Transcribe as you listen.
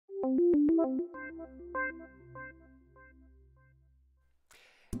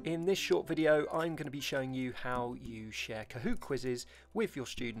In this short video, I'm going to be showing you how you share Kahoot quizzes with your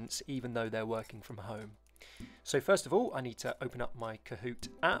students even though they're working from home. So first of all, I need to open up my Kahoot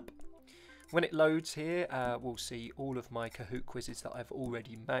app. When it loads here, we'll see all of my Kahoot quizzes that I've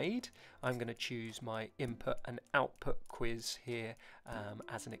already made. I'm going to choose my input and output quiz here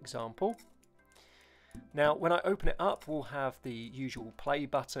as an example. Now when I open it up, we'll have the usual play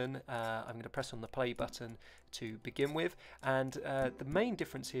button. I'm going to press on the play button to begin with, and the main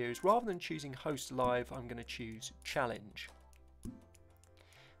difference here is rather than choosing host live, I'm going to choose challenge.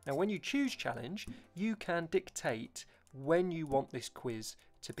 Now when you choose challenge, you can dictate when you want this quiz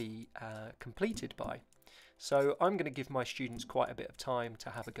to be completed by. So I'm going to give my students quite a bit of time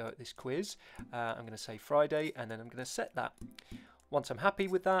to have a go at this quiz. I'm going to say Friday, and then I'm going to set that. Once I'm happy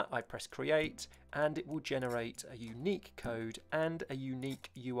with that, I press create, and it will generate a unique code and a unique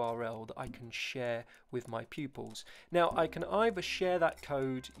URL that I can share with my pupils. Now I can either share that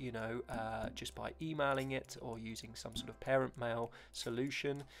code, just by emailing it or using some sort of parent mail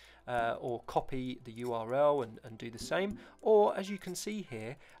solution, or copy the URL and do the same, or as you can see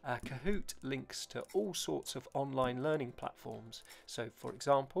here, Kahoot links to all sorts of online learning platforms. So for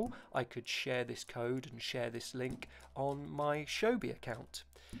example, I could share this code and share this link on my Shobi account.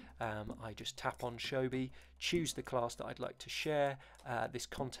 I just tap on Shobi, choose the class that I'd like to share this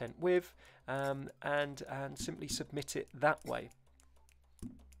content with, and simply submit it that way.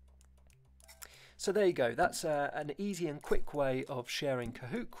 So there you go, that's an easy and quick way of sharing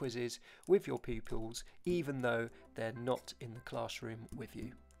Kahoot quizzes with your pupils even though they're not in the classroom with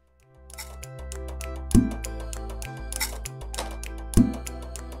you.